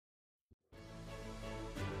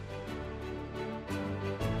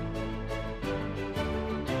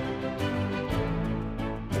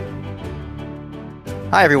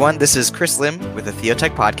Hi, everyone. This is Chris Lim with the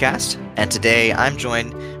Theotech Podcast, and today I'm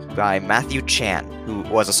joined by Matthew Chan, who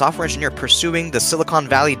was a software engineer pursuing the Silicon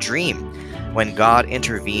Valley dream when God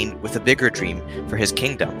intervened with a bigger dream for his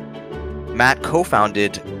kingdom. Matt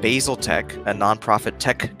co-founded Basil Tech, a nonprofit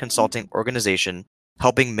tech consulting organization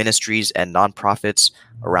helping ministries and nonprofits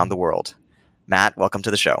around the world. Matt, welcome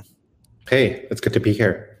to the show. Hey, it's good to be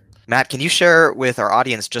here. Matt, can you share with our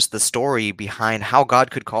audience just the story behind how God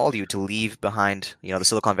could call you to leave behind, the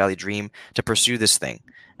Silicon Valley dream to pursue this thing,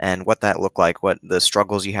 and what that looked like, what the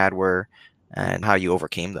struggles you had were, and how you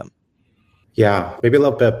overcame them? Yeah, maybe a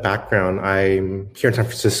little bit of background. I'm here in San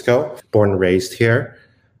Francisco, born and raised here.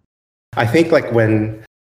 I think when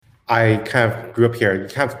I kind of grew up here, you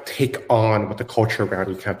kind of take on what the culture around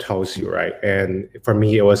you kind of tells you, right? And for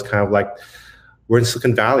me, it was kind of like, we're in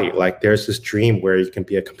Silicon Valley. There's this dream where you can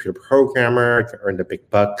be a computer programmer, you can earn the big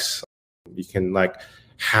bucks, you can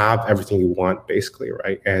have everything you want, basically,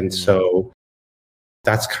 right? And so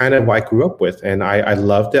that's kind of what I grew up with, and I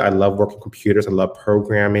loved it. I love working with computers. I love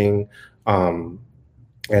programming, and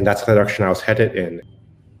that's the direction I was headed in.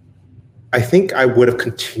 I think I would have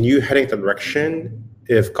continued heading that direction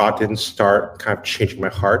if God didn't start kind of changing my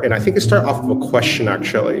heart. And I think it started off with a question,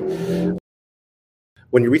 actually.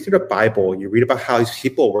 When you read through the Bible, you read about how these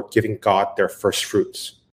people were giving God their first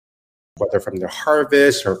fruits, whether from their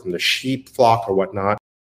harvest or from the sheep flock or whatnot.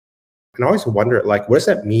 And I always wonder, what does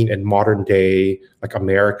that mean in modern day,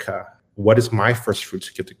 America? What is my first fruits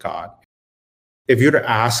to give to God? If you were to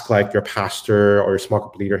ask your pastor or your small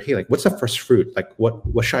group leader, hey, what's the first fruit?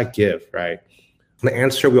 What should I give, right? And the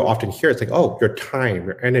answer we'll often hear is your time,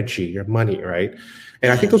 your energy, your money, right?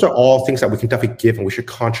 And I think those are all things that we can definitely give and we should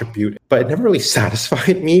contribute. But it never really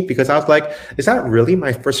satisfied me because I was like, is that really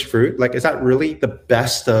my first fruit? Is that really the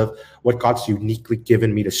best of what God's uniquely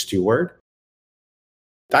given me to steward?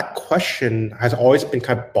 That question has always been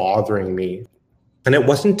kind of bothering me. And it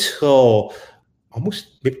wasn't until almost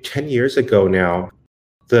maybe 10 years ago now,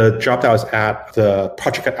 the job that I was at, the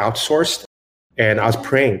project got outsourced. And I was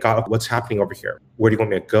praying, God, what's happening over here? Where do you want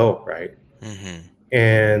me to go, right? Mm-hmm.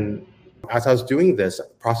 And as I was doing this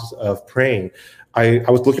process of praying, I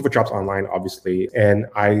was looking for jobs online, obviously, and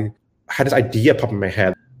I had this idea pop in my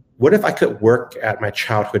head. What if I could work at my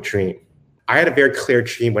childhood dream? I had a very clear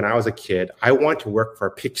dream when I was a kid. I wanted to work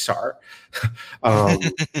for Pixar.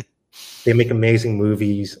 They make amazing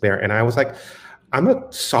movies there. And I was like, I'm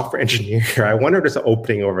a software engineer. I wonder if there's an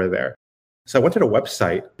opening over there. So I went to the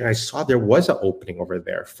website and I saw there was an opening over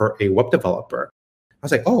there for a web developer. I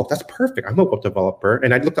was like, oh, that's perfect. I'm a web developer.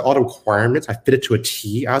 And I looked at all the requirements. I fit it to a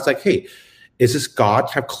T. I was like, hey, is this God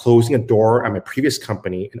kind of closing a door at my previous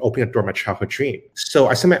company and opening a door at my childhood dream? So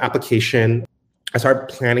I sent my application. I started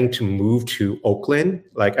planning to move to Oakland,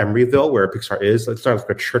 Emeryville, where Pixar is. I started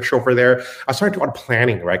a church over there. I started doing a lot of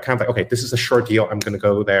planning, right? Kind of okay, this is a short deal. I'm going to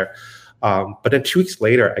go there. But then 2 weeks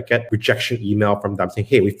later, I get rejection email from them saying,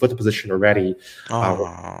 hey, we filled the position already.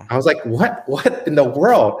 I was like, what in the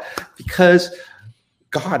world? Because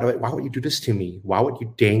God, why would you do this to me? Why would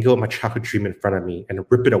you dangle my childhood dream in front of me and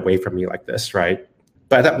rip it away from me like this, right?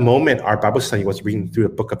 But at that moment, our Bible study was reading through the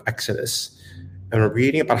book of Exodus. And we're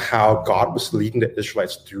reading about how God was leading the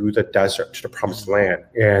Israelites through the desert to the promised land.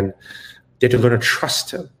 And they had to learn to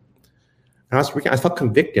trust him. And I was reading, I felt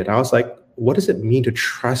convicted. I was like, what does it mean to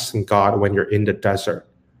trust in God when you're in the desert?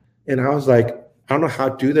 And I was like, I don't know how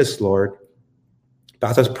to do this, Lord. But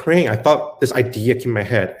as I was praying, I felt this idea came in my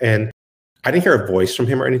head. And I didn't hear a voice from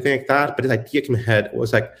him or anything like that, but this idea came in my head. It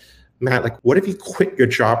was like, Matt, what if you quit your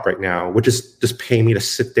job right now, which is just paying me to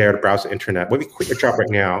sit there to browse the internet? What if you quit your job right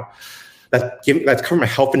now? That's covering my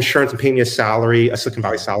health insurance and paying me a salary, a Silicon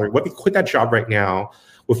Valley salary. What if you quit that job right now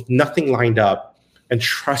with nothing lined up and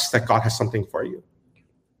trust that God has something for you?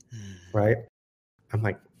 Right? I'm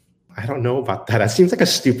like, I don't know about that. That seems like a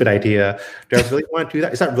stupid idea. Do I really want to do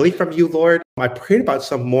that? Is that really from you, Lord? I prayed about it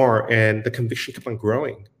some more and the conviction kept on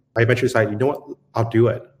growing. I eventually decided, you know what? I'll do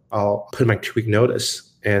it. I'll put in my 2-week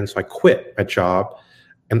notice. And so I quit my job.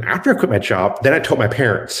 And after I quit my job, then I told my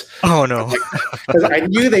parents. Oh, no. Because I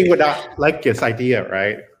knew they would not like this idea,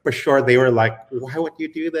 right? For sure, they were like, why would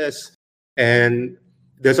you do this? And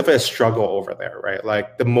there's a bit of struggle over there,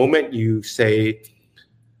 right? The moment you say,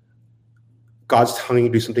 God's telling you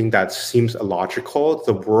to do something that seems illogical,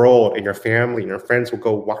 the world and your family and your friends will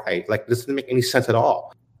go, why? This doesn't make any sense at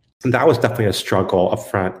all. And that was definitely a struggle up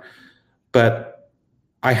front. But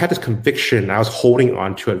I had this conviction. I was holding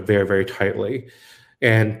on to it very, very tightly.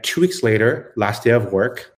 And 2 weeks later, last day of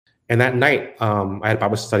work, and that night, I had a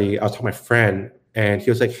Bible study. I was telling my friend, and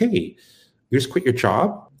he was like, hey, you just quit your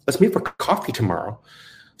job? Let's meet for coffee tomorrow.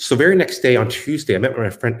 So very next day on Tuesday, I met with my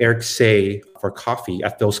friend Eric Say for coffee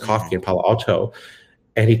at Phil's Coffee in Palo Alto.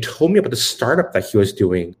 And he told me about the startup that he was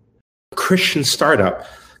doing, a Christian startup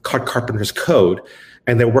called Carpenter's Code.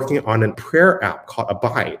 And they're working on a prayer app called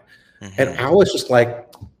Abide. And I was just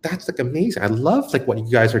like, that's like amazing. I love like what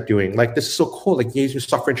you guys are doing. Like, this is so cool. Like, you use your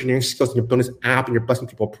software engineering skills and you're building this app and you're blessing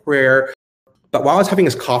people with prayer. But while I was having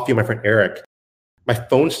this coffee with my friend Eric, my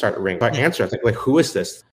phone started ringing. So I answered. I was like, who is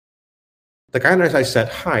this? The guy on the other side said,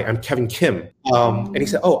 hi, I'm Kevin Kim. And he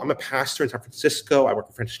said, oh, I'm a pastor in San Francisco. I work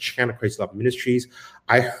with Francis Chan at Crazy Love Ministries.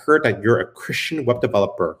 I heard that you're a Christian web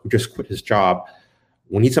developer who just quit his job.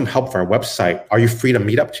 We need some help for our website. Are you free to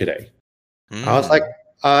meet up today? I was like,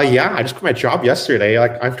 yeah, I just quit my job yesterday.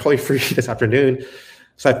 Like, I'm totally free this afternoon.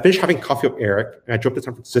 So I finished having coffee with Eric, and I drove to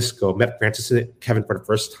San Francisco, met Francis and Kevin for the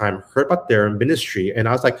first time, heard about their ministry, and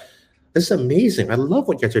I was like, this is amazing. I love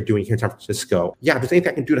what you guys are doing here in San Francisco. Yeah, if there's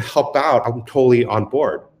anything I can do to help out, I'm totally on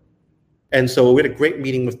board. And so we had a great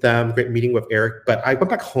meeting with them, great meeting with Eric, but I went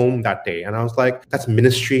back home that day, and I was like, that's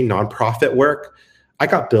ministry, nonprofit work. I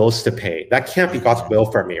got bills to pay. That can't be God's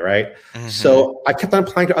will for me, right? So I kept on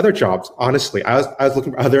applying to other jobs. Honestly, I was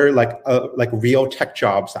looking for other like real tech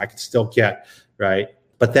jobs that I could still get, right?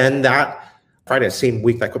 But then that Friday, the same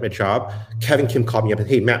week that I quit my job, Kevin Kim called me up and,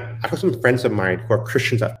 hey, Matt, I have some friends of mine who are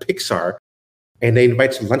Christians at Pixar, and they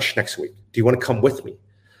invite to lunch next week. Do you want to come with me?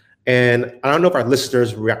 And I don't know if our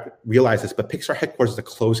listeners realize this, but Pixar headquarters is a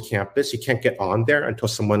closed campus. You can't get on there until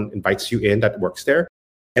someone invites you in that works there.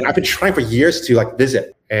 And I've been trying for years to like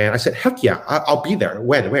visit. And I said, heck yeah, I'll be there.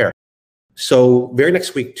 When, where? So very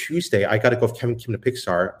next week, Tuesday, I got to go with Kevin Kim to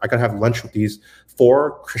Pixar. I got to have lunch with these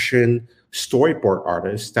 4 Christian storyboard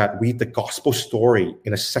artists that read the gospel story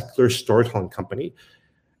in a secular storytelling company.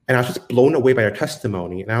 And I was just blown away by their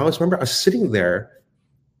testimony. And I always remember I was sitting there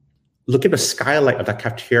looking at the skylight of that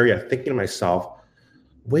cafeteria, thinking to myself,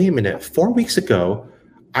 wait a minute, 4 weeks ago,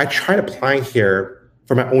 I tried applying here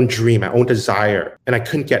for my own dream, my own desire, and I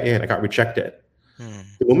couldn't get in. I got rejected.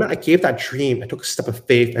 The moment I gave that dream, I took a step of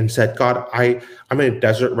faith and said, God, I'm in a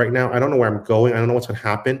desert right now. I don't know where I'm going. I don't know what's going to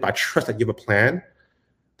happen, but I trust that you have a plan.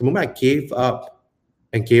 The moment I gave up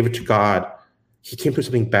and gave it to God, he came through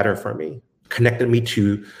something better for me, connected me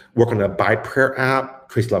to work on the Abide prayer app,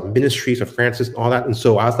 Crazy Love Ministries with Francis and all that. And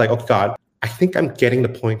so I was like, oh God, I think I'm getting the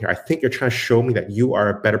point here. I think you're trying to show me that you are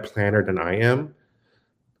a better planner than I am.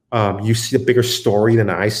 You see a bigger story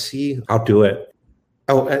than I see. I'll do it.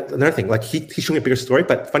 Oh, another thing, like he showed me a bigger story,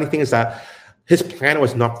 but the funny thing is that his plan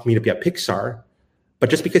was not for me to be at Pixar, but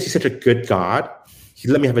just because he's such a good God, he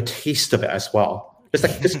let me have a taste of it as well.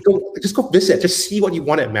 Just go visit, just see what you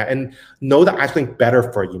wanted, Matt, and know that I have something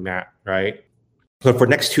better for you, Matt, right? So for the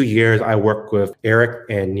next 2 years, I worked with Eric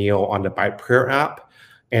and Neil on the Abide prayer app.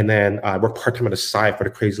 And then I worked part-time on the side for the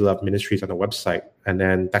Crazy Love Ministries on the website. And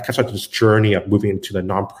then that kind of started this journey of moving into the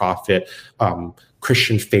nonprofit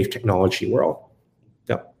Christian faith technology world.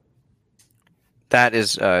 Yeah. That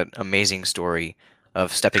is an amazing story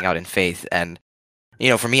of stepping out in faith. And,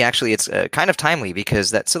 for me, actually, it's kind of timely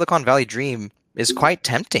because that Silicon Valley dream is quite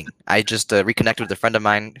tempting. I just reconnected with a friend of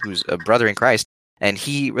mine who's a brother in Christ, and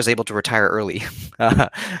he was able to retire early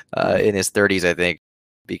in his 30s, I think,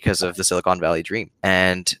 because of the Silicon Valley dream.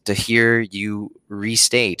 And to hear you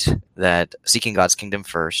restate that seeking God's kingdom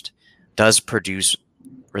first does produce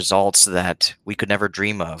results that we could never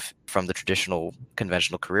dream of from the traditional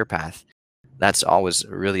conventional career path, that's always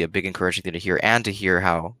really a big encouraging thing to hear, and to hear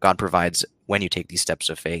how God provides when you take these steps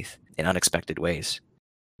of faith in unexpected ways.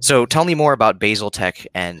 So tell me more about Basil Tech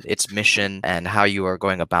and its mission and how you are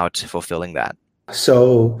going about fulfilling that.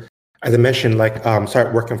 So as I mentioned,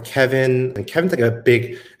 started working with Kevin, and Kevin's like a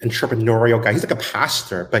big entrepreneurial guy. He's like a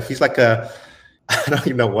pastor, but he's like I don't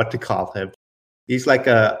even know what to call him. He's like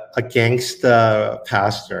a gangsta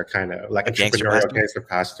pastor, kind of like entrepreneurial gangster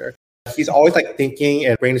pastor. He's always like thinking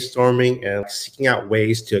and brainstorming and seeking out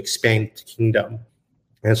ways to expand the kingdom.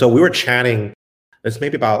 And so we were chatting, this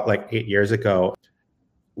maybe about like 8 years ago.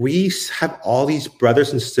 We have all these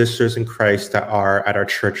brothers and sisters in Christ that are at our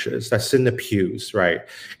churches, that sit in the pews, right?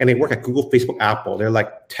 And they work at Google, Facebook, Apple. They're like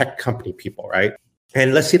tech company people, right?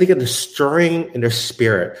 And let's say they get the stirring in their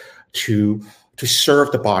spirit to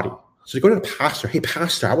serve the body. So they go to the pastor, hey,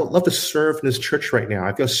 pastor, I would love to serve in this church right now.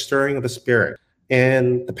 I feel a stirring of the spirit.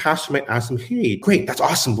 And the pastor might ask them, hey, great, that's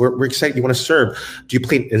awesome. We're excited you want to serve. Do you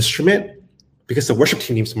play an instrument? Because the worship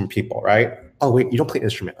team needs some more people, right? Oh, wait, you don't play an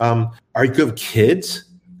instrument. Are you good with kids?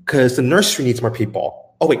 Because the nursery needs more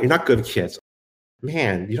people. Oh, wait, you're not good with kids.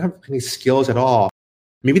 Man, you don't have any skills at all.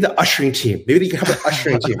 Maybe the ushering team. Maybe you can have an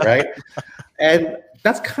ushering team, right? And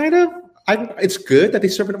that's kind of, it's good that they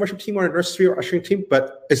serve in a worship team or a nursery or ushering team,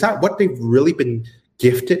 but is that what they've really been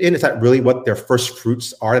gifted in? Is that really what their first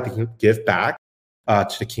fruits are that they can give back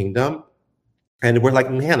to the kingdom? And we're like,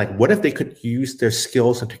 man, like what if they could use their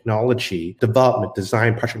skills and technology, development,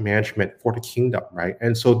 design, project management for the kingdom, right?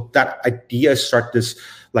 And so that idea started this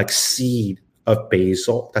like seed of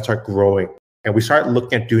Basil that started growing. And we started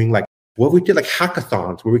looking at doing like what we did, like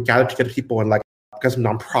hackathons, where we gathered together people and like got some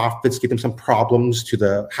nonprofits, give them some problems to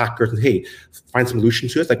the hackers and hey, find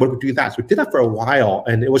solutions to it. Like what do we do that? So we did that for a while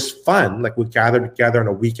and it was fun. Like we gathered together on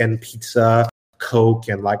a weekend, pizza, Coke,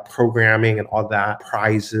 and like programming and all that,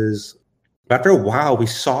 prizes. But after a while, we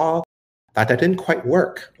saw that didn't quite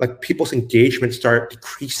work. Like people's engagement started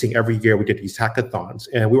decreasing every year we did these hackathons.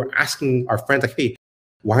 And we were asking our friends like, hey,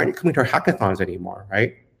 why aren't you coming to our hackathons anymore,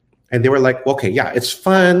 right? And they were like, okay, yeah, it's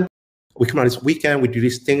fun. We come on this weekend, we do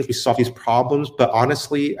these things, we solve these problems. But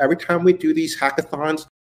honestly, every time we do these hackathons,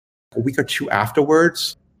 a week or two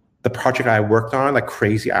afterwards, the project I worked on, like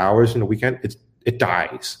crazy hours in the weekend, it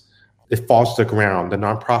dies. It falls to the ground. The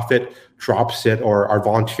nonprofit drops it or our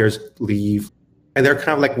volunteers leave. And they're kind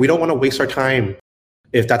of like, we don't want to waste our time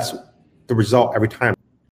if that's the result every time.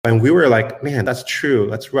 And we were like, man, that's true.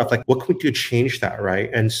 That's rough. Like, what can we do to change that, right?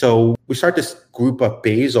 And so we started this group of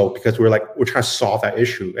Basil because we're trying to solve that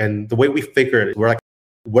issue. And the way we figured it, we're like,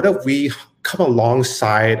 what if we come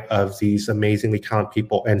alongside of these amazingly talented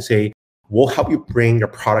people and say, we'll help you bring your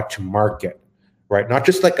product to market, right? Not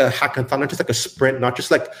just like a hackathon, not just like a sprint, not just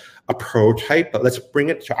like a prototype, but let's bring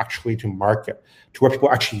it to market, to where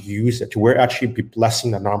people actually use it, to where it actually be blessing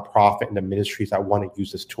the nonprofit and the ministries that want to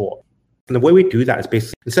use this tool. And the way we do that is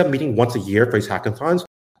basically, instead of meeting once a year for these hackathons,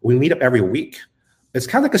 we meet up every week. It's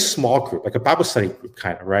kind of like a small group, like a Bible study group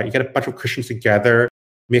kind of, right? You get a bunch of Christians together,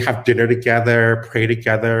 may have dinner together, pray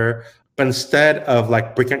together. But instead of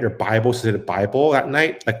like breaking out your Bibles to the Bible that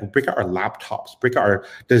night, like we break out our laptops, break out our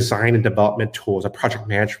design and development tools, our project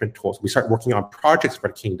management tools. We start working on projects for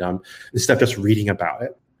the kingdom instead of just reading about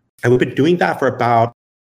it. And we've been doing that for about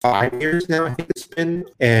 5 years now, I think it's been.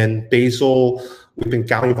 And Basil, we've been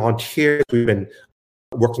gathering volunteers. We've been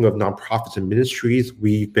working with nonprofits and ministries.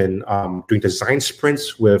 We've been doing design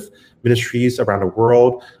sprints with ministries around the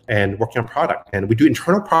world and working on product. And we do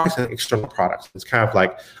internal products and external products. It's kind of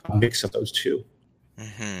like a mix of those two.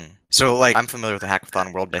 Mm-hmm. So like I'm familiar with the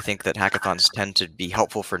hackathon world, but I think that hackathons tend to be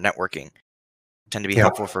helpful for networking, tend to be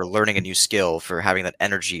helpful for learning a new skill, for having that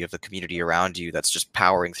energy of the community around you that's just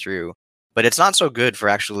powering through. But it's not so good for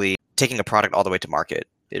actually taking a product all the way to market.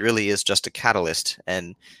 It really is just a catalyst.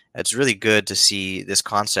 And it's really good to see this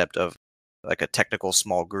concept of like a technical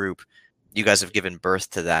small group. You guys have given birth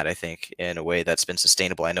to that, I think, in a way that's been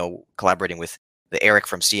sustainable. I know collaborating with the Eric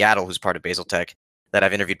from Seattle, who's part of Basil Tech, that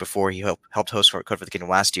I've interviewed before, he helped host Code for the Kingdom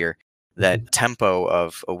last year, that tempo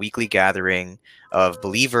of a weekly gathering of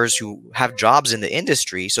believers who have jobs in the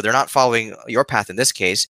industry. So they're not following your path in this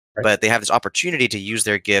case, but they have this opportunity to use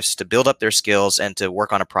their gifts to build up their skills and to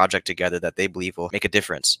work on a project together that they believe will make a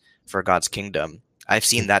difference for God's kingdom. I've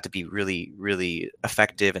seen that to be really, really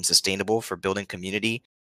effective and sustainable for building community.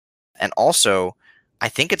 And also, I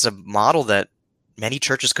think it's a model that many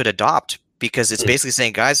churches could adopt because it's basically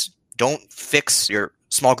saying, guys, don't fix your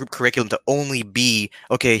small group curriculum to only be,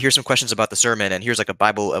 okay, here's some questions about the sermon and here's like a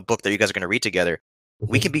book that you guys are going to read together.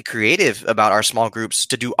 We can be creative about our small groups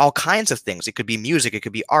to do all kinds of things. It could be music, it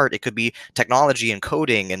could be art, it could be technology and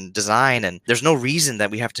coding and design. And there's no reason that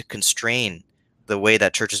we have to constrain the way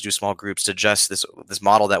that churches do small groups to just this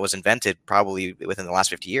model that was invented probably within the last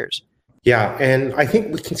 50 years. Yeah, and I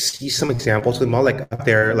think we can see some examples of them all, like up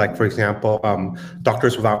there, like for example,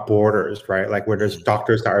 Doctors Without Borders, right? Like where there's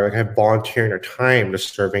doctors that are kind of volunteering their time to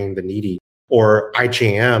serving the needy, or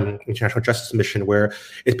IJM, International Justice Mission, where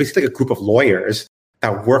it's basically like a group of lawyers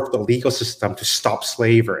that work the legal system to stop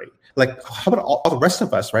slavery. Like, how about all the rest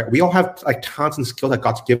of us, right? We all have like talents and skills that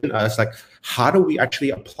God's given us. Like, how do we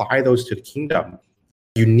actually apply those to the kingdom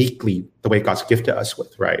uniquely the way God's gifted us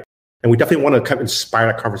with, right? And we definitely want to kind of inspire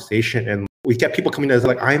that conversation. And we get people coming to us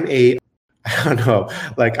like, I'm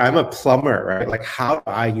a plumber, right? Like, how do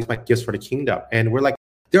I use my gifts for the kingdom? And we're like,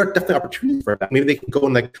 there are definitely opportunities for that. Maybe they can go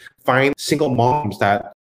and like find single moms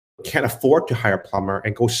that can't afford to hire a plumber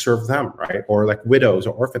and go serve them, right? Or like widows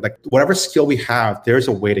or orphans, like whatever skill we have, there's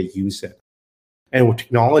a way to use it. And with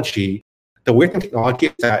technology, the weird thing with technology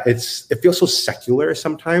is that it feels so secular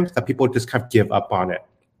sometimes that people just kind of give up on it.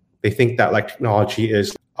 They think that like technology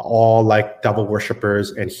is all like devil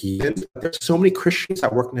worshippers and heathens. There's so many Christians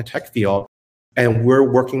that work in the tech field, and we're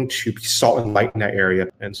working to be salt and light in that area.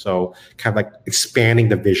 And so kind of like expanding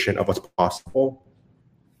the vision of what's possible.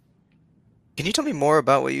 Can you tell me more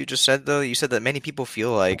about what you just said, though? You said that many people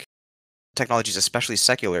feel like technology is especially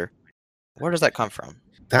secular. Where does that come from?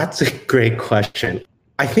 That's a great question.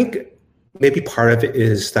 I think maybe part of it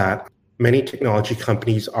is that many technology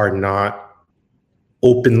companies are not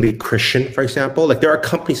openly Christian, for example. Like there are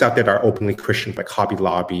companies out there that are openly Christian, like Hobby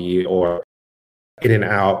Lobby or In and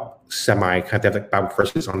Out, Semi, kind of have like Bible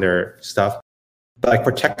verses on their stuff. But like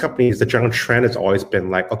for tech companies, the general trend has always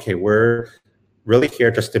been like, okay, we're really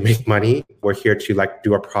here just to make money. We're here to like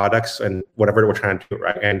do our products and whatever we're trying to do,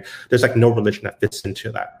 right? And there's like no religion that fits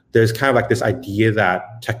into that. There's kind of like this idea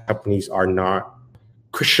that tech companies are not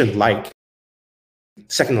Christian-like.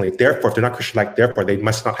 Secondly, therefore, if they're not Christian-like, therefore they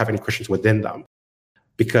must not have any Christians within them.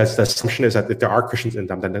 Because the assumption is that if there are Christians in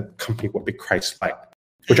them, then the company will be Christ-like,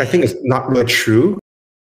 which I think is not really true.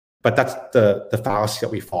 But that's the fallacy that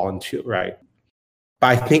we fall into, right? But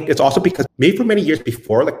I think it's also because maybe for many years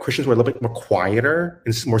before, like Christians were a little bit more quieter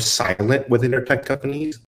and more silent within their tech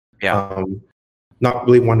companies. Yeah. Not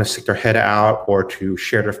really want to stick their head out or to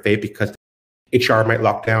share their faith because HR might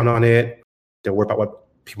lock down on it. They're worried about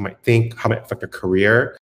what people might think, how it might affect their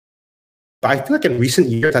career. But I feel like in recent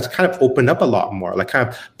years, that's kind of opened up a lot more, like kind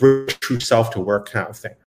of bring true self to work kind of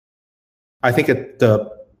thing. I think that the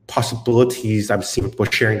possibilities I'm seeing people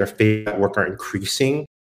sharing their faith at work are increasing.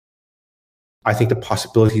 I think the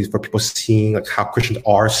possibilities for people seeing like how Christians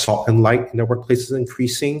are salt and light in their workplaces is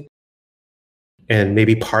increasing. And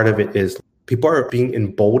maybe part of it is people are being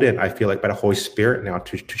emboldened, I feel like, by the Holy Spirit now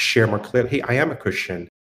to share more clearly, hey, I am a Christian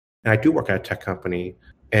and I do work at a tech company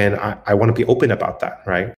and I want to be open about that,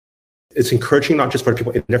 right? It's encouraging not just for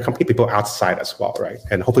people in their company, people outside as well, right?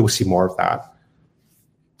 And hopefully we'll see more of that.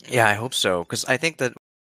 Yeah, I hope so. Because I think that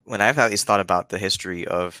when I've at least thought about the history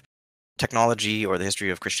of technology or the history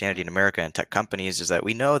of Christianity in America and tech companies, is that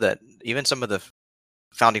we know that even some of the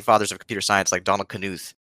founding fathers of computer science, like Donald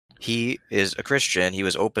Knuth, he is a Christian. He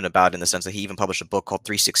was open about it in the sense that he even published a book called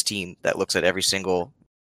 3:16 that looks at every single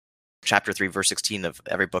chapter 3, verse 16 of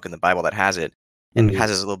every book in the Bible that has it, and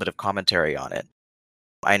has a little bit of commentary on it.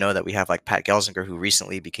 I know that we have like Pat Gelsinger, who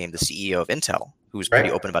recently became the CEO of Intel, who's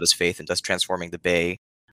pretty open about his faith and does transforming the Bay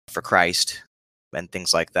for Christ and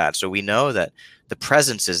things like that. So we know that the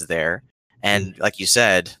presence is there. And like you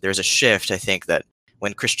said, there's a shift. I think that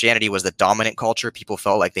when Christianity was the dominant culture, people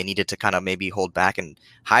felt like they needed to kind of maybe hold back and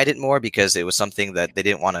hide it more because it was something that they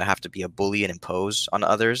didn't want to have to be a bully and impose on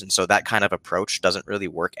others. And so that kind of approach doesn't really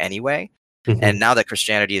work anyway. And now that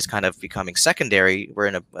Christianity is kind of becoming secondary, we're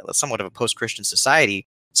in a somewhat of a post-Christian society.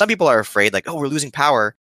 Some people are afraid like, oh, we're losing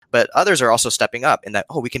power. But others are also stepping up in that,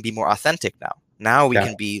 oh, we can be more authentic now. Now we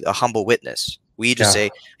can be a humble witness. We just say,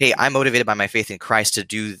 hey, I'm motivated by my faith in Christ to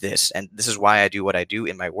do this. And this is why I do what I do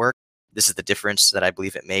in my work. This is the difference that I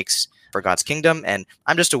believe it makes for God's kingdom. And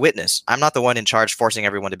I'm just a witness. I'm not the one in charge forcing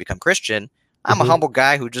everyone to become Christian. I'm a humble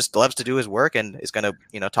guy who just loves to do his work and is going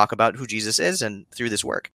to, talk about who Jesus is and through this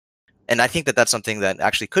work. And I think that that's something that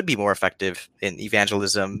actually could be more effective in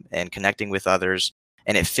evangelism and connecting with others.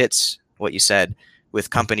 And it fits what you said with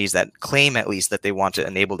companies that claim at least that they want to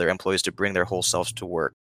enable their employees to bring their whole selves to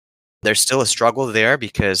work. There's still a struggle there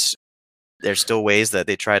because there's still ways that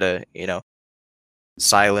they try to,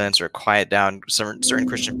 silence or quiet down certain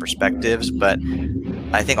Christian perspectives. But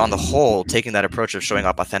I think on the whole, taking that approach of showing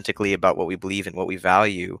up authentically about what we believe and what we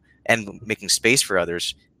value and making space for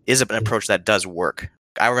others is an approach that does work.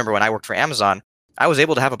 I remember when I worked for Amazon, I was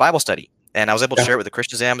able to have a Bible study. And I was able to share it with the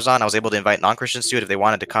Christians at Amazon. I was able to invite non-Christians to it if they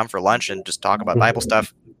wanted to come for lunch and just talk about Bible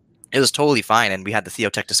stuff. It was totally fine. And we had the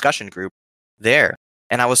Theotech discussion group there.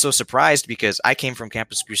 And I was so surprised because I came from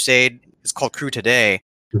Campus Crusade. It's called Crew Today,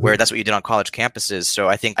 where that's what you did on college campuses. So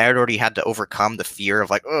I think I had already had to overcome the fear of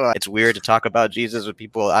like, oh, it's weird to talk about Jesus with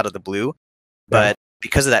people out of the blue. But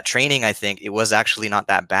because of that training, I think it was actually not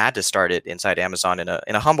that bad to start it inside Amazon in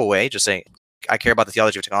a humble way. Just saying, I care about the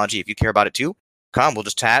theology of technology. If you care about it too, come, we'll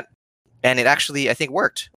just chat. And it actually, I think,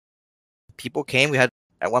 worked. People came. We had,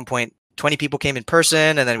 at one point, 20 people came in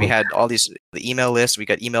person, and then we had all the email lists. We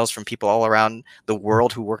got emails from people all around the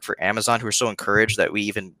world who worked for Amazon who were so encouraged that we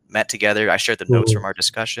even met together. I shared the notes from our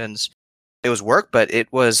discussions. It was work, but it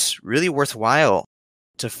was really worthwhile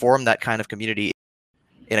to form that kind of community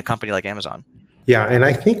in a company like Amazon. Yeah, and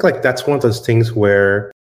I think like that's one of those things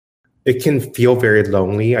where it can feel very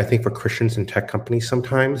lonely, I think, for Christians in tech companies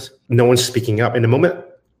sometimes. No one's speaking up. In the moment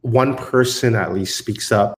one person at least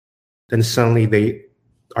speaks up, then suddenly they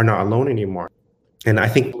are not alone anymore. And I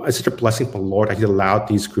think it's such a blessing from the Lord that He allowed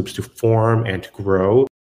these groups to form and to grow.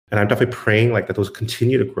 And I'm definitely praying like that those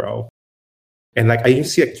continue to grow. And like I can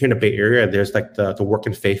see like here in the Bay Area, there's like the work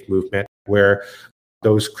and faith movement where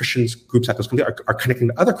those Christians groups at those companies are connecting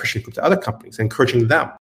to other Christian groups, to other companies, encouraging them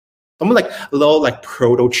almost like little like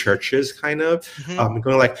proto churches kind of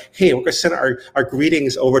going like, hey, we're going to send our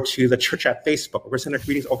greetings over to the church at Facebook. We're going to send our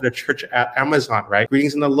greetings over to the church at Amazon, right?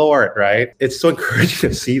 Greetings in the Lord, right? It's so encouraging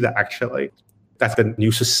to see that actually. That's the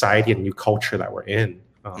new society and new culture that we're in.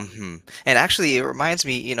 And actually, it reminds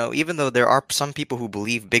me, even though there are some people who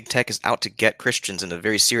believe big tech is out to get Christians in a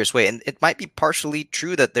very serious way, and it might be partially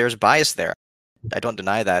true that there's bias there. I don't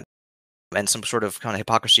deny that. And some sort of kind of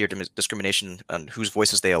hypocrisy or discrimination on whose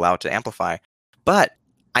voices they allow to amplify. But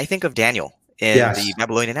I think of Daniel in the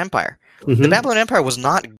Babylonian Empire. The Babylonian Empire was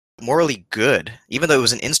not morally good, even though it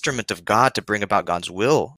was an instrument of God to bring about God's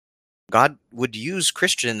will. God would use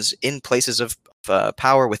Christians in places of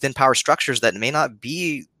power, within power structures that may not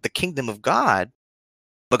be the kingdom of God,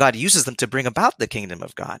 but God uses them to bring about the kingdom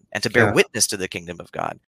of God and to bear witness to the kingdom of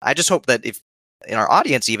God. I just hope that if in our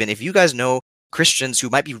audience, even if you guys know Christians who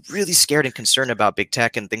might be really scared and concerned about big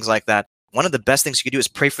tech and things like that, one of the best things you could do is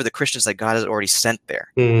pray for the Christians that God has already sent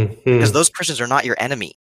there. Because those Christians are not your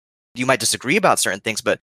enemy. You might disagree about certain things,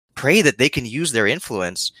 but pray that they can use their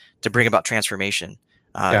influence to bring about transformation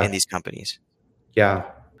in these companies. Yeah,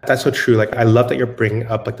 that's so true. Like, I love that you're bringing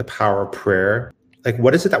up like the power of prayer. Like,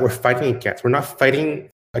 what is it that we're fighting against? We're not fighting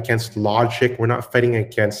against logic. We're not fighting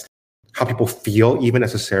against how people feel even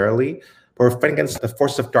necessarily, but we're fighting against the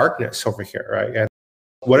force of darkness over here, right? And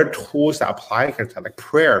what are tools that apply against that? Like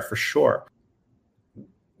prayer, for sure.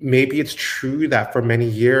 Maybe it's true that for many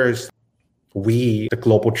years, we, the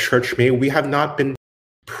global church, maybe we have not been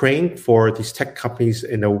praying for these tech companies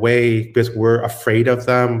in a way because we're afraid of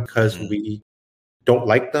them, because we don't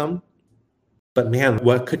like them. But man,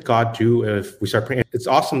 what could God do if we start praying? It's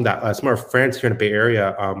awesome that some of our friends here in the Bay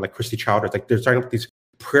Area, like Christy Childers, like they're starting up these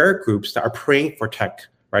prayer groups that are praying for tech,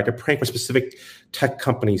 right? They're praying for specific tech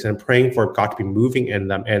companies and praying for God to be moving in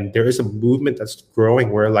them. And there is a movement that's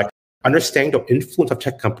growing where like understanding the influence of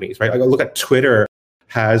tech companies, right? Like look at Twitter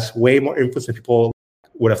has way more influence than people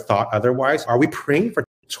would have thought otherwise. Are we praying for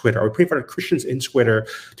Twitter? Are we praying for the Christians in Twitter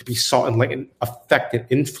to be salt and light and affect and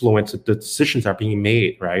influence the decisions that are being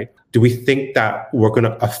made, right? Do we think that we're going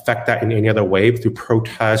to affect that in any other way through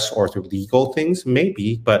protests or through legal things?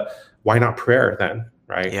 Maybe, but why not prayer then,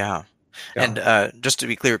 right? Yeah. And just to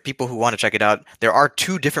be clear, people who want to check it out, there are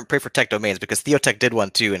 2 different Pray for Tech domains because Theotech did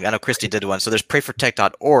one too, and I know Christy did one. So there's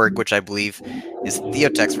prayfortech.org, which I believe is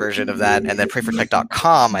Theotech's version of that, and then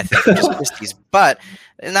prayfortech.com, I think, which is Christy's. But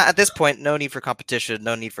at this point, no need for competition,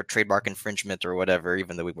 no need for trademark infringement or whatever,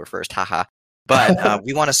 even though we were first, haha. But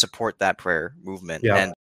we want to support that prayer movement. Yeah.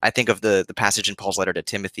 And I think of the passage in Paul's letter to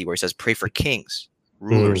Timothy where he says, pray for kings,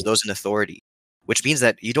 rulers, those in authority. Which means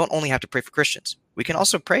that you don't only have to pray for Christians. We can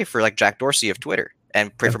also pray for like Jack Dorsey of Twitter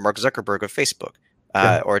and pray for Mark Zuckerberg of Facebook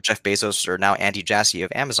or Jeff Bezos or now Andy Jassy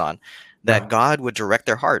of Amazon, that God would direct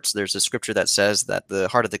their hearts. There's a scripture that says that the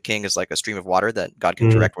heart of the king is like a stream of water that God can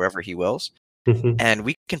direct wherever he wills. And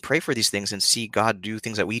we can pray for these things and see God do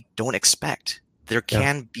things that we don't expect. There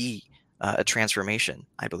can be a transformation,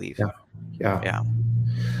 I believe.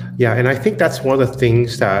 Yeah, and I think that's one of the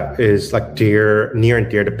things that is like near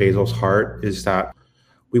and dear to Basil's heart is that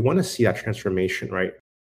we want to see that transformation, right?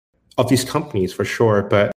 Of these companies for sure,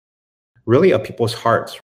 but really of people's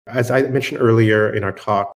hearts. As I mentioned earlier in our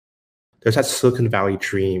talk, there's that Silicon Valley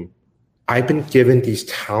dream. I've been given these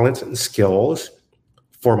talents and skills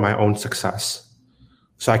for my own success.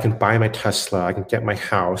 So I can buy my Tesla, I can get my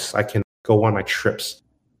house, I can go on my trips.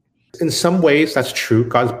 In some ways, that's true.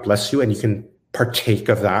 God bless you and you can partake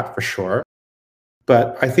of that for sure.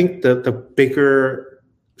 But I think the bigger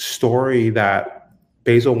story that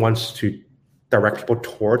Basil wants to direct people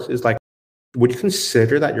towards is like, would you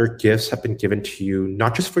consider that your gifts have been given to you,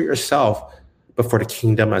 not just for yourself, but for the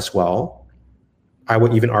kingdom as well? I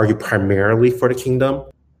would even argue primarily for the kingdom.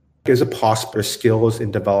 Is it possible your skills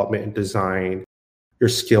in development and design, your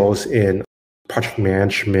skills in project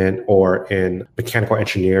management or in mechanical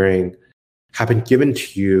engineering have been given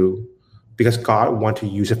to you because God wanted to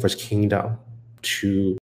use it for his kingdom,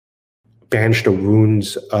 to banish the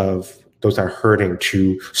wounds of those that are hurting,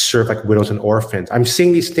 to serve like widows and orphans? I'm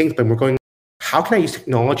seeing these things, but we're going, how can I use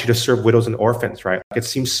technology to serve widows and orphans, right? It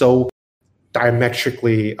seems so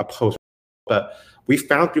diametrically opposed. But we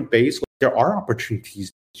found through Basil, there are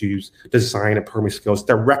opportunities to use design and programming skills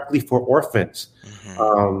directly for orphans.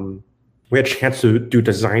 We had a chance to do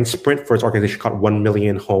design sprint for his organization called 1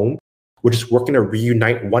 Million Home, which is working to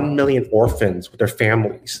reunite 1 million orphans with their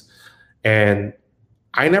families. And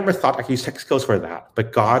I never thought I could use tech skills for that,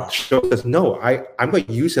 but God showed us, no, I'm going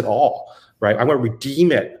to use it all, right? I'm going to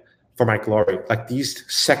redeem it for my glory. Like these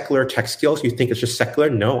secular tech skills, you think it's just secular?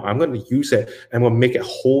 No, I'm going to use it and I'm going to make it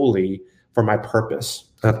holy for my purpose.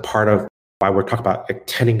 That's part of why we're talking about like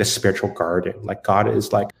tending the spiritual garden. Like God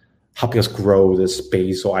is like helping us grow this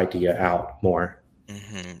basil idea out more.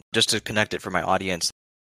 Just to connect it for my audience,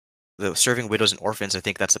 the serving widows and orphans, I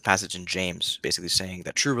think that's the passage in James, basically saying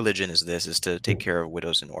that true religion is to take care of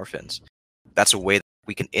widows and orphans. That's a way that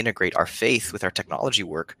we can integrate our faith with our technology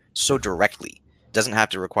work so directly. It doesn't have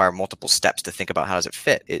to require multiple steps to think about how does it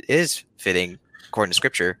fit. It is fitting according to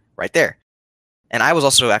scripture right there. And I was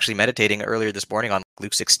also actually meditating earlier this morning on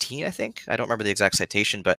Luke 16, I think. I don't remember the exact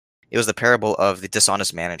citation, but it was the parable of the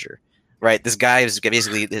dishonest manager, right? This guy is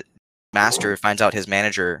basically, the master finds out his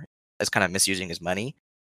manager is kind of misusing his money.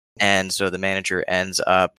 And so the manager ends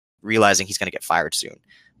up realizing he's going to get fired soon,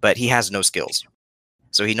 but he has no skills.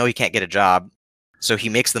 So he can't get a job. So he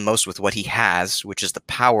makes the most with what he has, which is the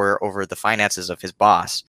power over the finances of his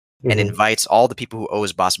boss, and invites all the people who owe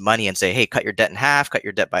his boss money and say, hey, cut your debt in half, cut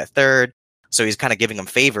your debt by a third. So he's kind of giving them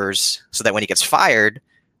favors so that when he gets fired,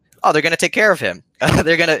 they're going to take care of him.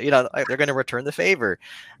 They're going to return the favor.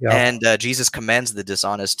 Yeah. And Jesus commends the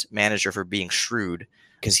dishonest manager for being shrewd,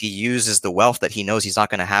 because he uses the wealth that he knows he's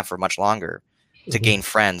not going to have for much longer to gain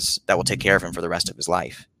friends that will take care of him for the rest of his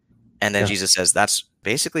life. And then Jesus says that's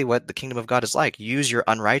basically what the kingdom of God is like. Use your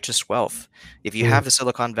unrighteous wealth. If you have the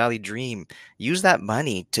Silicon Valley dream, use that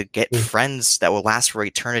money to get friends that will last for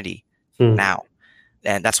eternity now.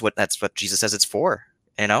 And that's what Jesus says it's for,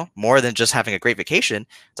 more than just having a great vacation.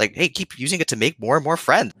 It's like, hey, keep using it to make more and more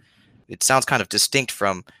friends. It sounds kind of distinct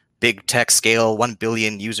from big tech scale, 1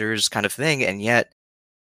 billion users kind of thing. And yet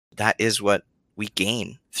that is what we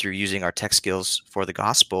gain through using our tech skills for the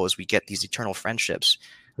gospel, is we get these eternal friendships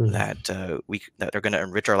that are going to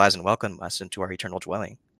enrich our lives and welcome us into our eternal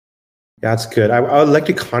dwelling. Yeah, that's good. I would like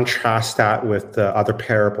to contrast that with the other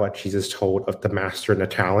parable that Jesus told of the master and the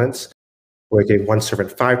talents, where he gave one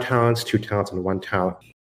servant 5 talents, 2 talents, and 1 talent.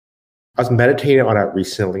 I was meditating on that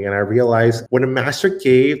recently, and I realized when the master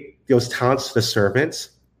gave those talents to the servants,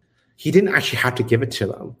 he didn't actually have to give it to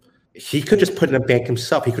them. He could just put it in a bank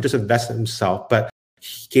himself. He could just invest it himself, but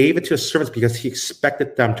he gave it to the servants because he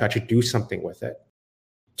expected them to actually do something with it,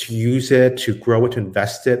 to use it, to grow it, to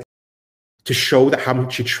invest it, to show that how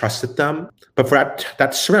much he trusted them. But for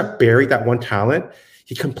that servant that buried that 1 talent,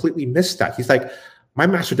 he completely missed that. He's like, my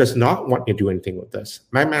master does not want me to do anything with this.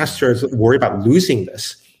 My master is worried about losing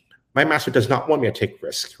this. My master does not want me to take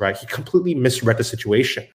risks, right? He completely misread the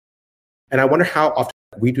situation. And I wonder how often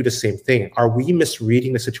we do the same thing. Are we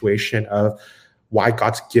misreading the situation of why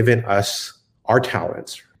God's given us our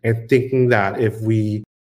talents and thinking that if we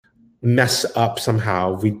mess up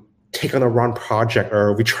somehow, we take on a wrong project,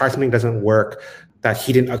 or we try something that doesn't work, that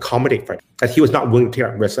he didn't accommodate for it, that he was not willing to take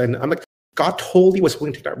that risk? And I'm like, God totally was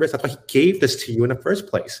willing to take that risk. That's why he gave this to you in the first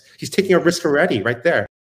place. He's taking a risk already right there.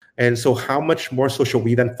 And so how much more so shall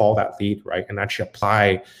we then follow that lead, right? And actually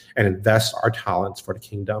apply and invest our talents for the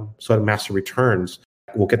kingdom, so the master returns.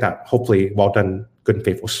 We'll get that, hopefully, well done, good and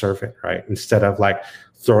faithful servant, right? Instead of like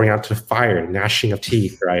throwing out to the fire, gnashing of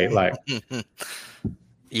teeth, right? Like,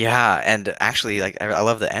 yeah. And actually, like, I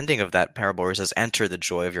love the ending of that parable where it says, enter the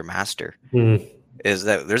joy of your master. Is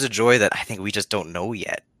that there's a joy that I think we just don't know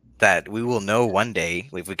yet, that we will know one day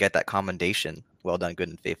if we get that commendation, well done, good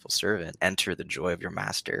and faithful servant, enter the joy of your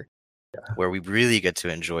master, where we really get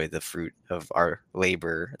to enjoy the fruit of our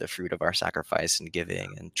labor, the fruit of our sacrifice and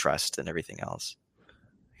giving and trust and everything else.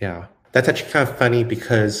 Yeah, that's actually kind of funny,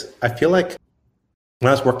 because I feel like when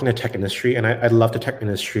I was working in the tech industry, and I love the tech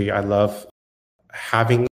industry, I love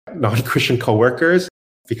having non-Christian coworkers,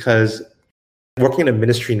 because working in a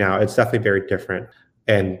ministry now, it's definitely very different.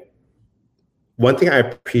 And one thing I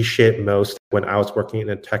appreciate most when I was working in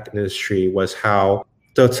the tech industry was how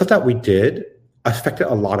the stuff that we did affected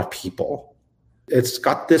a lot of people. It's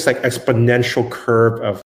got this like exponential curve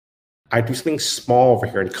of, I do something small over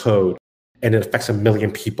here in code, and it affects 1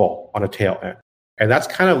 million people on a tail end. And that's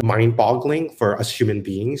kind of mind-boggling for us human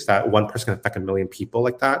beings, that one person can affect 1 million people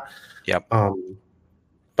like that. Yep.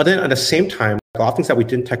 But then at the same time, a lot of things that we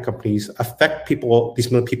did in tech companies affect people, these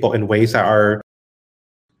 1 million people, in ways that are,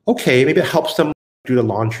 okay, maybe it helps them do the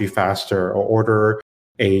laundry faster, or order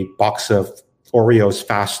a box of Oreos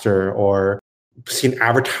faster, or see an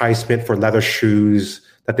advertisement for leather shoes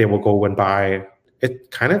that they will go and buy. It's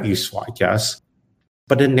kind of useful, I guess.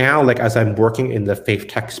 But then now, like, as I'm working in the faith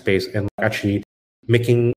tech space and actually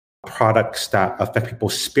making products that affect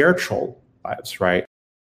people's spiritual lives, right?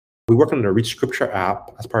 We work on the Read Scripture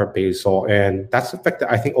app as part of Basil, and that's affected,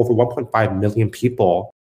 I think, over 1.5 million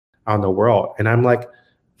people around the world. And I'm like,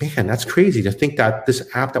 man, that's crazy to think that this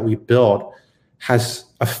app that we built has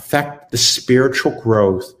affected the spiritual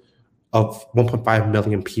growth of 1.5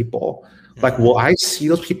 million people. Like, will I see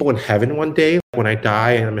those people in heaven one day when I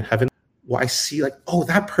die and I'm in heaven? well, I see like, oh,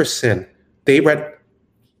 that person, they read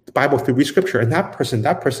the Bible through read scripture, and that person,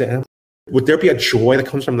 and would there be a joy that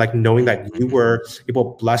comes from like knowing that you were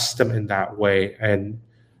able to bless them in that way? And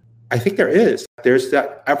I think there is. There's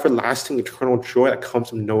that everlasting eternal joy that comes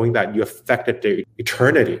from knowing that you affected their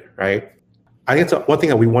eternity, right? I think it's one thing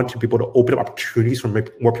that we want to be able to open up opportunities for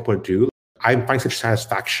more people to do. I find such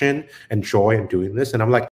satisfaction and joy in doing this. And I'm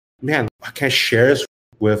like, man, can I share this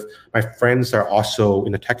with my friends that are also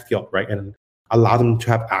in the tech field, right? And allow them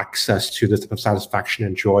to have access to this type of satisfaction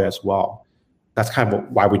and joy as well. That's kind of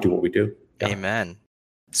why we do what we do. Yeah. Amen.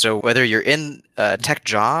 So whether you're in a tech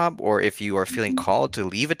job or if you are feeling called to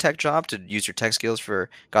leave a tech job to use your tech skills for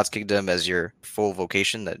God's kingdom as your full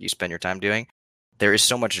vocation that you spend your time doing, there is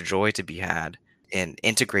so much joy to be had in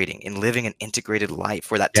integrating, in living an integrated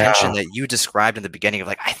life, where that tension that you described in the beginning of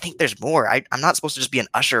like, I think there's more. I'm not supposed to just be an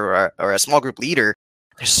usher or a small group leader.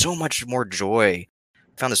 There's so much more joy. I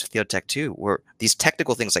found this with Theotech too, where these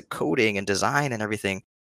technical things like coding and design and everything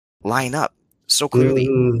line up so clearly.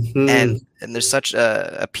 And there's such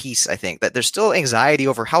a peace, I think, that there's still anxiety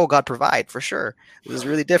over how will God provide, for sure. This is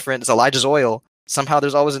really different. It's Elijah's oil. Somehow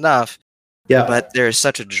there's always enough. Yeah. But there's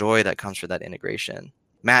such a joy that comes from that integration.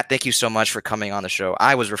 Matt, thank you so much for coming on the show.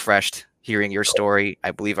 I was refreshed hearing your story.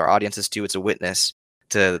 I believe our audience is too. It's a witness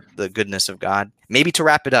to the goodness of God. Maybe to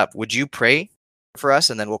wrap it up, would you pray for us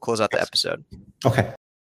and then we'll close out the episode? Okay.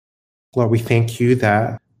 Lord, we thank you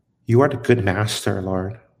that you are the good master,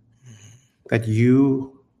 Lord. That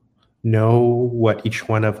you know what each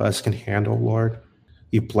one of us can handle, Lord.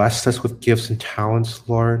 You blessed us with gifts and talents,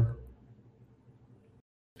 Lord.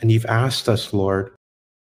 And you've asked us, Lord,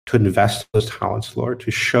 to invest those talents, Lord,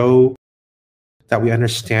 to show that we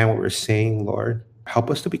understand what we're saying, Lord. Help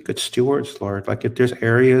us to be good stewards, Lord. Like if there's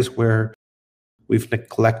areas where we've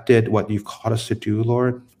neglected what you've called us to do,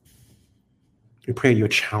 Lord, we pray you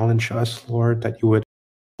would challenge us, Lord, that you would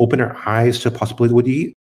open our eyes to the possibility. Would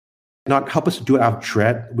you not help us to do it out of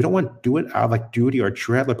dread? We don't want to do it out of like duty or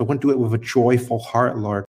dread, Lord, but we want to do it with a joyful heart,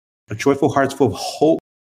 Lord. A joyful heart is full of hope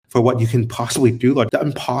for what you can possibly do, Lord. The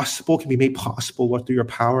impossible can be made possible, Lord, through your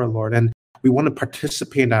power, Lord. And we want to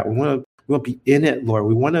participate in that. We want to be in it, Lord.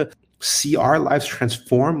 We want to see our lives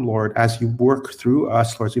transform, Lord, as you work through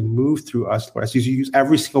us, Lord, as you move through us, Lord, as you use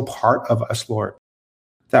every single part of us, Lord.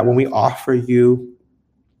 That when we offer you,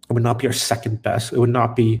 it would not be our second best. It would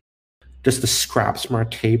not be just the scraps from our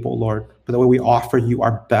table, Lord, but that when we offer you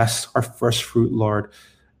our best, our first fruit, Lord,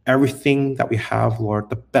 everything that we have, Lord,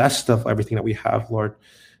 the best of everything that we have, Lord,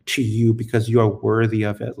 to you because you are worthy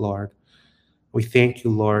of it, Lord. We thank you,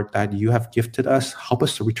 Lord, that you have gifted us. Help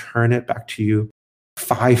us to return it back to you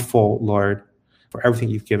fivefold, Lord, for everything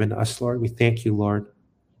you've given us, Lord. We thank you, Lord.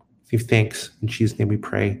 Give thanks. In Jesus' name we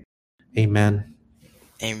pray. Amen.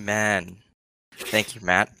 Amen. Thank you,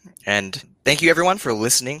 Matt. And thank you, everyone, for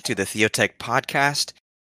listening to the Theotech podcast.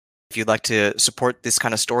 If you'd like to support this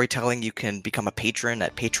kind of storytelling, you can become a patron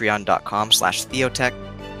at patreon.com/Theotech.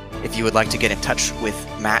 If you would like to get in touch with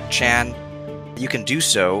Matt Chan, you can do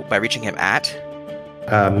so by reaching him at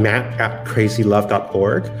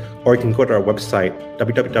matt@crazylove.org, or you can go to our website,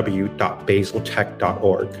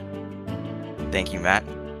 www.basiltech.org. Thank you, Matt.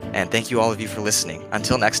 And thank you all of you for listening.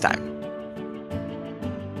 Until next time.